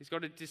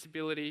a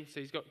disability, so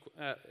he's got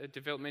a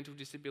developmental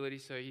disability,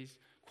 so he's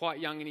quite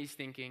young in his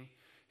thinking.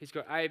 He's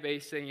got A, B,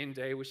 C, and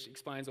D, which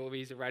explains all of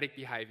his erratic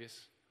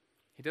behaviours.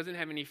 He doesn't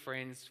have any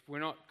friends. We're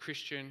not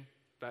Christian,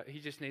 but he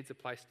just needs a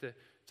place to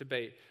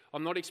be.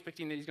 I'm not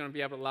expecting that he's going to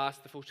be able to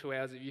last the full 2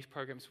 hours of youth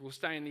programs. We'll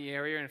stay in the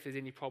area, and if there's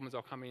any problems,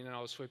 I'll come in and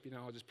I'll swoop in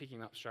and I'll just pick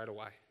him up straight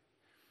away.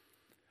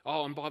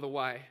 Oh, and by the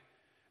way,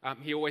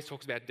 he always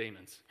talks about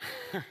demons."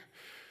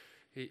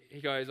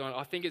 He goes on,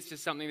 "I think it's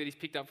just something that he's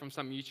picked up from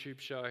some YouTube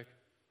show.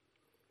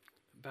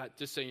 But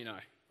just so you know."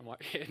 I'm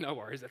like, "Yeah, no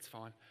worries, that's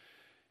fine."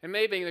 And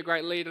me being the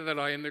great leader that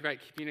I am, the great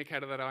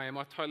communicator that I am,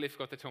 I totally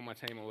forgot to tell my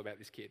team all about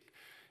this kid.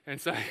 And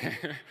so,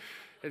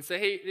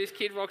 this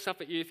kid rocks up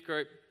at youth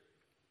group.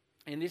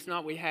 And this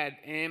night we had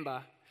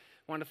Amber,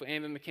 wonderful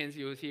Amber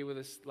Mackenzie, who was here with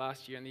us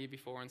last year and the year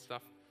before and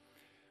stuff.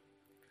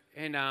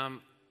 And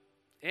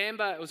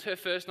Amber, it was her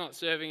first night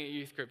serving at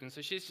youth group. And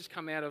so she's just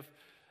come out of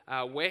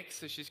WEX,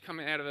 so she's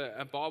coming out of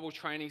a Bible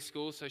training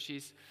school, so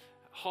she's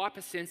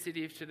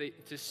hypersensitive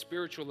to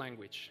spiritual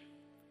language,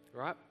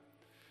 right?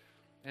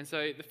 And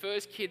so the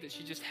first kid that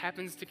she just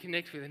happens to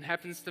connect with and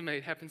happens to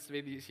meet happens to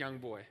be this young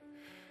boy.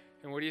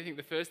 And what do you think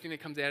the first thing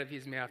that comes out of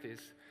his mouth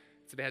is?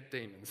 It's about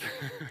demons.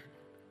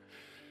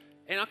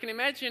 And I can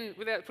imagine,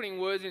 without putting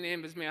words in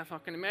Amber's mouth, I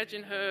can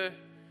imagine her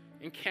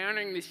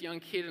encountering this young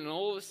kid, and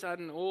all of a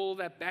sudden all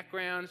that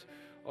background,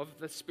 of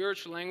the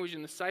spiritual language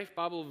in the safe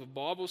bubble of a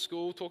Bible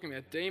school, talking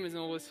about demons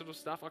and all this sort of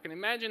stuff. I can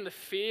imagine the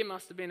fear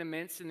must have been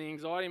immense and the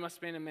anxiety must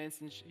have been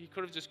immense, and he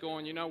could have just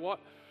gone, you know what,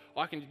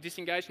 I can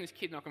disengage from this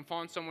kid and I can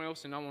find someone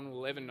else and no one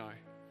will ever know.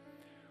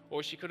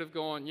 Or she could have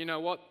gone, you know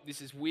what,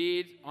 this is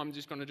weird, I'm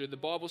just going to do the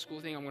Bible school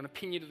thing, I'm going to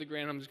pin you to the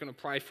ground, I'm just going to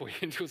pray for you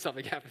until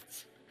something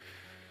happens.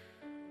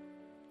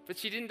 But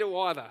she didn't do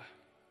either.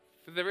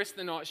 For the rest of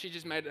the night, she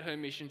just made it her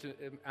mission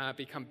to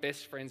become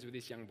best friends with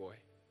this young boy.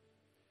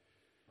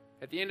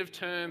 At the end of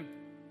term,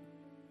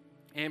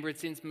 Amber had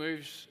since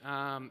moved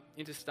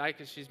interstate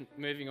because she's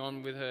moving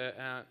on with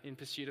her in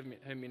pursuit of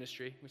her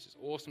ministry, which is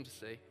awesome to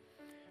see.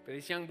 But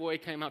this young boy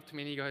came up to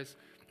me and he goes,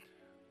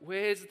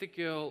 "Where's the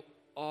girl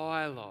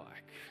I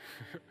like?"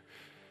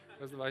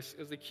 It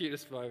was the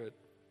cutest moment.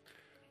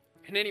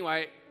 And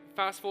anyway,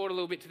 fast forward a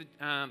little bit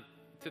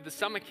to the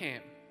summer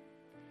camp.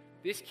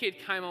 This kid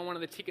came on one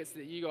of the tickets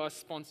that you guys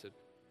sponsored.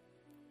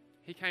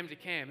 He came to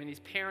camp and his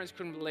parents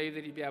couldn't believe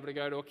that he'd be able to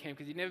go to a camp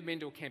because he'd never been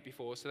to a camp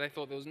before, so they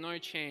thought there was no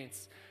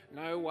chance,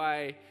 no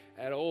way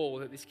at all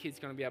that this kid's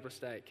going to be able to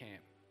stay at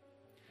camp.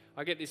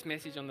 I get this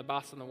message on the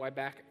bus on the way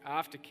back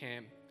after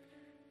camp,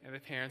 and the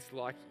parents are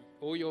like,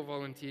 "All your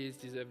volunteers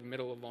deserve a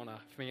Medal of Honor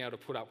for being able to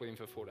put up with him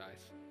for 4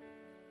 days."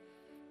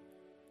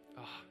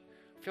 Oh,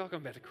 I feel like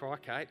I'm about to cry,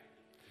 Kate.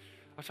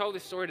 I told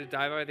this story to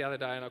Davo the other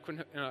day,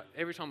 and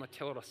every time I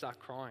tell it, I start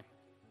crying.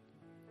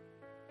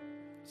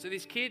 So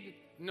this kid,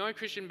 no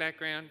Christian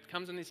background,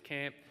 comes on this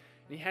camp,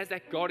 and he has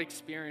that God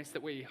experience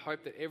that we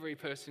hope that every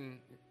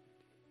person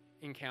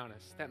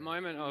encounters. That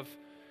moment of,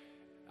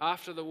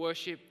 after the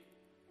worship,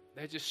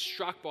 they're just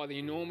struck by the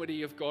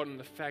enormity of God and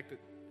the fact that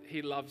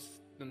he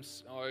loves them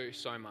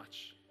so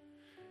much.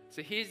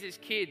 So here's this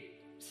kid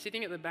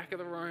sitting at the back of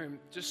the room,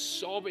 just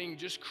sobbing,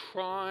 just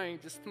crying,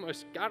 just the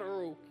most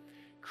guttural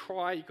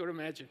cry you could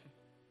imagine.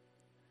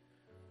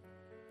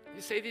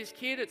 You see, this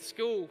kid at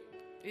school,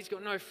 he's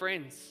got no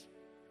friends.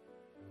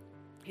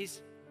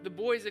 The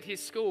boys at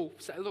his school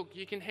say, "Look,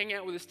 you can hang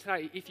out with us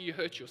today if you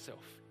hurt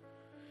yourself."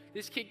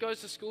 This kid goes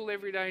to school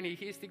every day and he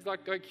hears things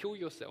like, "Go kill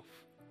yourself."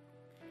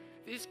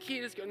 This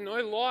kid has got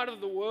no light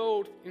of the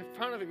world in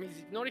front of him.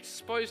 He's not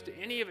exposed to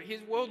any of it.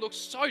 His world looks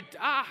so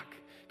dark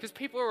because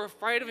people are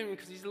afraid of him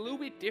because he's a little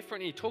bit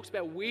different and he talks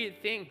about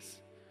weird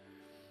things.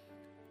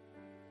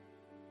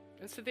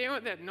 And so there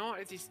at that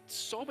night, as he's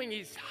sobbing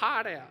his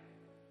heart out,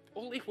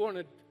 all he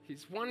wanted,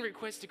 his one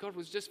request to God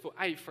was just for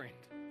a friend.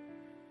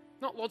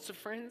 Not lots of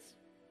friends,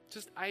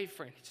 just a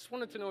friend. He just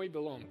wanted to know he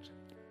belonged.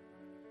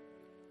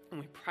 And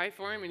we pray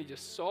for him and he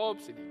just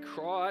sobs and he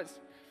cries,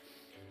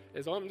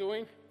 as I'm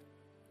doing,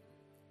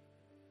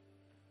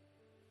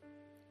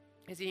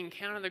 as he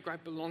encountered the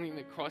great belonging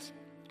that Christ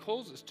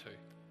calls us to,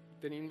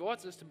 that he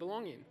invites us to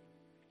belong in.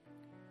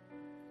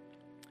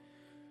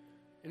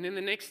 And then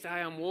the next day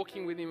I'm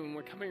walking with him and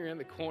we're coming around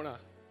the corner.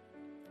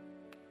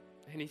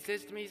 And he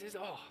says to me,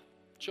 "Oh,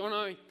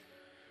 Jono,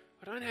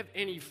 I don't have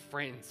any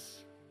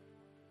friends."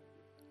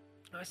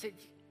 And I said,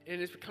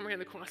 and as we come around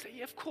the corner, I said,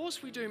 "Yeah, of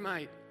course we do,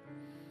 mate.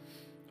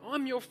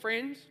 I'm your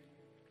friend.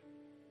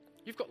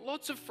 You've got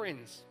lots of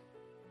friends."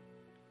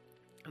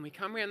 And we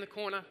come around the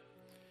corner,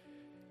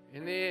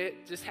 and there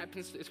just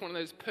happens, it's one of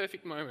those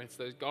perfect moments,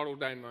 those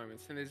God-ordained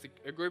moments, and there's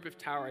a group of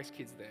Tower Race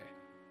kids there.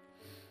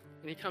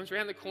 And he comes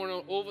around the corner,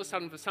 all of a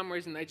sudden, for some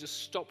reason, they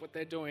just stop what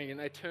they're doing, and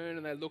they turn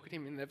and they look at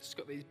him, and they've just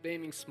got these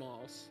beaming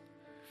smiles.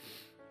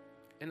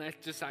 And they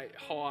just say,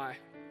 "Hi,"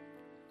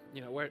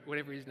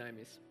 whatever his name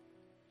is.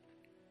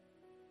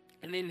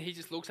 And then he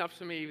just looks up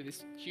to me with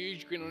this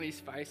huge grin on his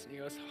face and he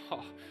goes,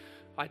 "Oh,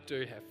 I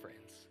do have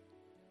friends."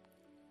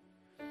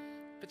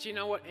 But you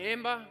know what?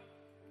 Amber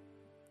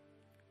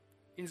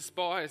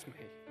inspires me.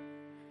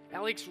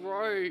 Alex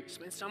Rowe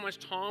spent so much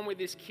time with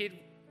this kid.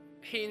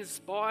 He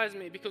inspires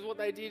me because what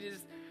they did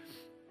is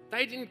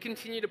they didn't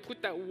continue to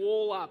put that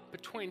wall up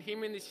between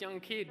him and this young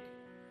kid.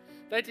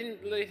 They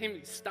didn't let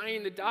him stay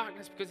in the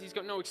darkness because he's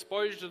got no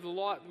exposure to the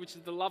light, which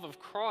is the love of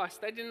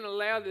Christ. They didn't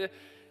allow the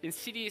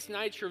insidious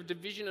nature of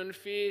division and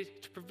fear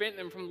to prevent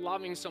them from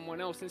loving someone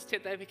else.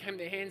 Instead, they became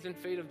the hands and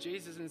feet of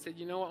Jesus and said,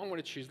 "You know what, I'm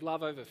going to choose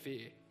love over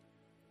fear."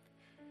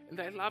 And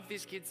they love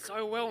this kid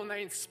so well and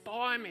they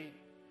inspire me.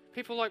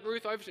 People like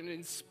Ruth Overton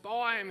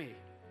inspire me.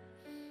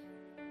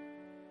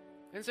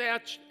 And so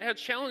our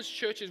challenge,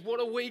 church, is what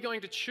are we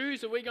going to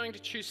choose? Are we going to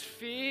choose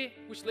fear,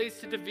 which leads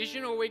to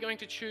division, or are we going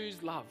to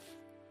choose love?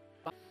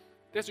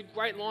 There's a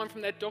great line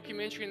from that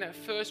documentary in that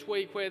first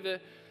week where the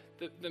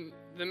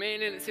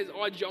man in it says,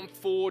 "I jump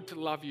forward to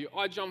love you.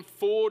 I jump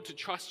forward to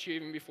trust you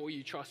even before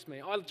you trust me.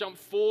 I jump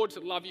forward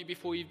to love you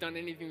before you've done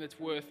anything that's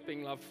worth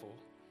being loved for.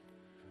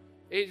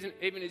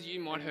 Even as you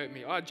might hurt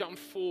me, I jump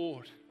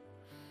forward."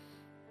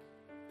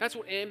 That's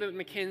what Amber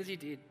McKenzie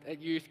did at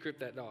youth group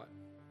that night.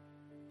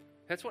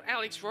 That's what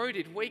Alex Rowe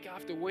did week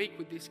after week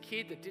with this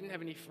kid that didn't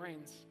have any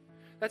friends.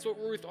 That's what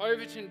Ruth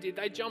Overton did.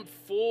 They jumped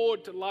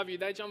forward to love you.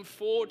 They jumped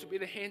forward to be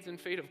the hands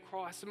and feet of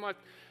Christ. And my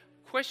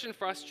question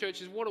for us,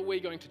 church, is what are we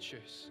going to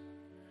choose?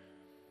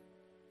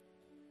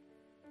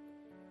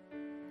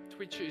 Do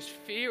we choose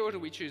fear or do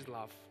we choose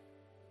love?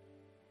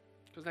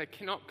 Because they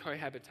cannot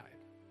cohabitate.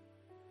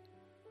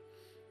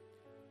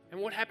 And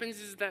what happens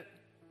is that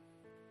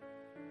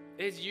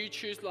as you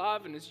choose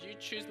love, and as you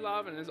choose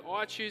love, and as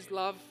I choose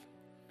love,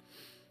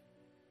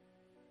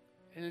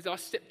 and as I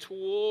step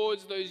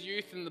towards those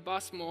youth in the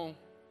bus mall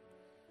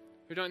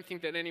who don't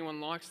think that anyone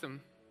likes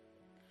them,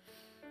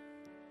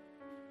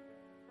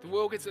 the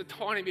world gets a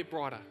tiny bit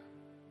brighter.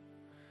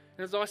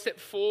 And as I step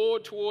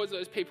forward towards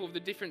those people of the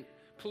different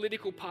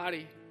political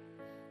party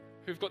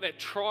who've got that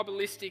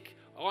tribalistic,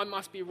 I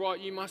must be right,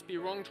 you must be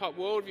wrong type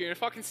worldview, and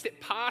if I can step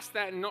past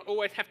that and not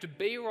always have to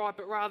be right,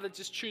 but rather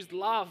just choose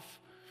love,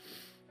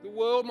 the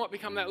world might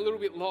become that little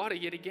bit lighter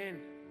yet again.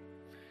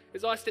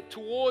 As I step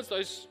towards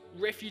those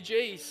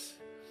refugees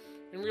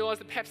and realise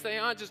that perhaps they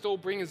aren't just all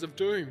bringers of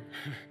doom.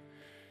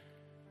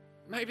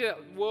 Maybe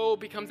that world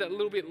becomes that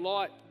little bit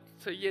light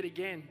yet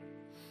again.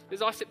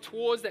 As I step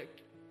towards that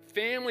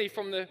family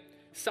from the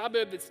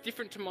suburb that's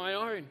different to my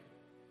own,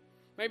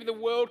 maybe the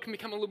world can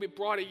become a little bit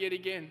brighter yet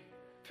again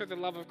through the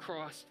love of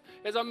Christ.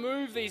 As I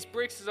move these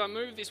bricks, as I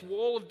move this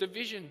wall of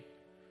division,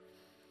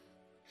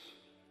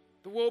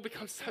 the world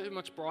becomes so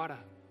much brighter.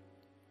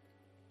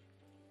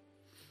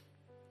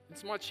 And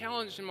so my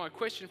challenge and my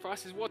question for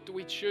us is, what do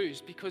we choose?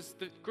 Because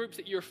the groups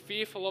that you're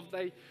fearful of,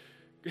 they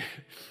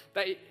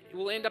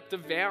will end up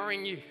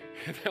devouring you.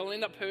 They'll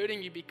end up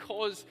hurting you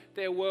because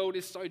their world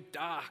is so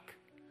dark.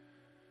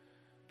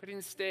 But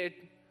instead,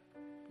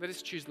 let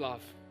us choose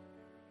love.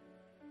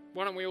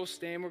 Why don't we all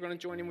stand? We're going to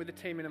join in with the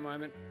team in a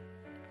moment.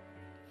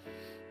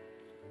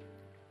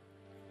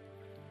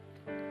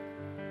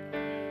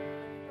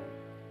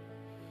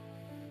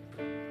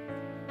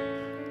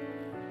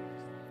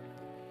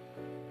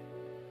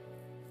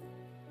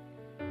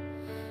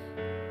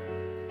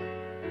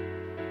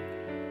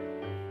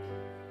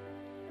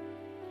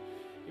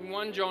 In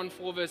 1 John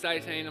 4 verse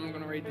 18, I'm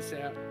going to read this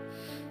out. It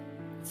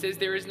says,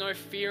 there is no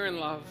fear in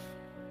love,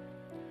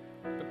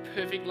 but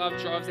perfect love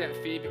drives out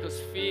fear, because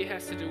fear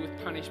has to do with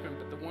punishment,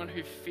 but the one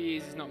who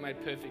fears is not made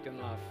perfect in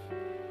love.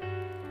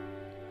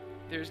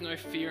 There is no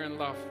fear in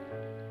love.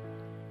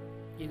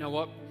 You know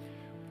what?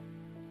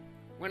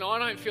 When I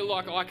don't feel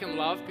like I can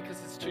love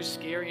because it's too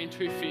scary and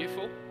too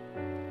fearful,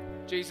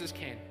 Jesus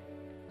can.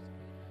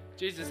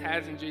 Jesus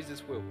has and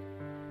Jesus will.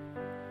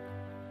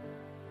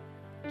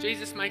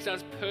 Jesus makes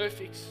us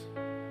perfect.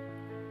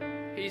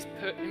 He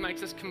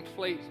makes us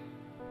complete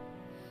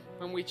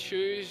when we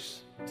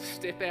choose to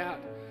step out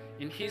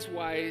in His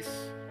ways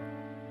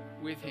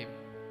with Him.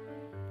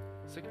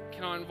 So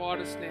can I invite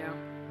us now,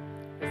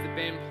 as the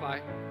band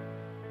play,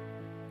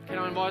 can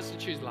I invite us to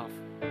choose love?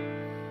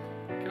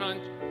 Can I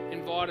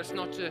invite us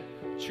not to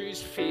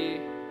choose fear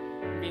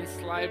and be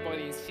enslaved by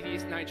the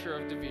insidious nature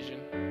of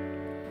division,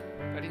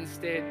 but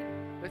instead,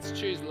 let's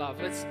choose love.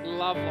 Let's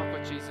love like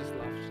what Jesus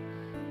loved.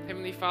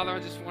 Heavenly Father, I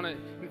just want to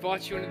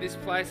invite you into this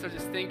place. I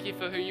just thank you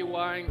for who you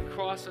are in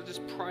Christ. I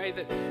just pray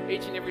that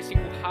each and every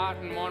single heart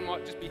and mind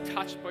might just be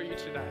touched by you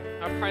today.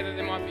 I pray that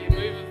there might be a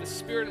move of the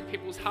Spirit in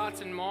people's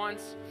hearts and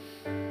minds,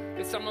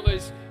 that some of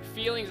those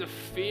feelings of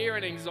fear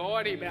and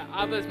anxiety about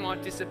others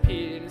might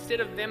disappear. And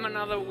instead of them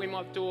another, we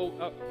might do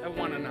a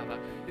one another.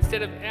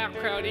 Instead of our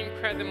crowd in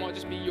crowd, there might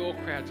just be your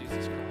crowd,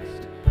 Jesus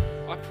Christ.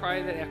 I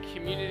pray that our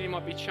community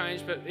might be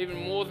changed, but even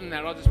more than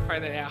that, I just pray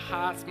that our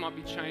hearts might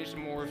be changed to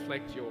more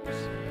reflect yours.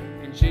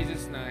 In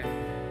Jesus' name,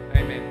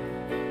 amen.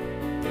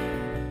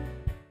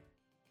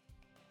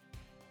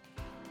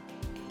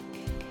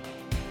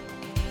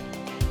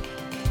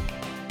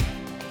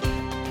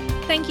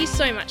 Thank you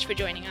so much for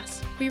joining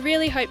us. We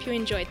really hope you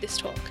enjoyed this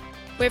talk.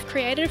 We've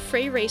created a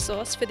free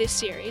resource for this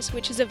series,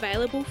 which is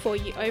available for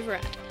you over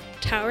at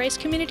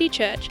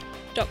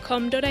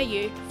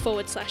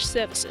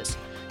toweracecommunitychurch.com.au/services.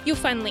 You'll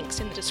find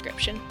links in the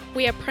description.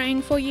 We are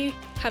praying for you.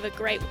 Have a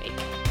great week.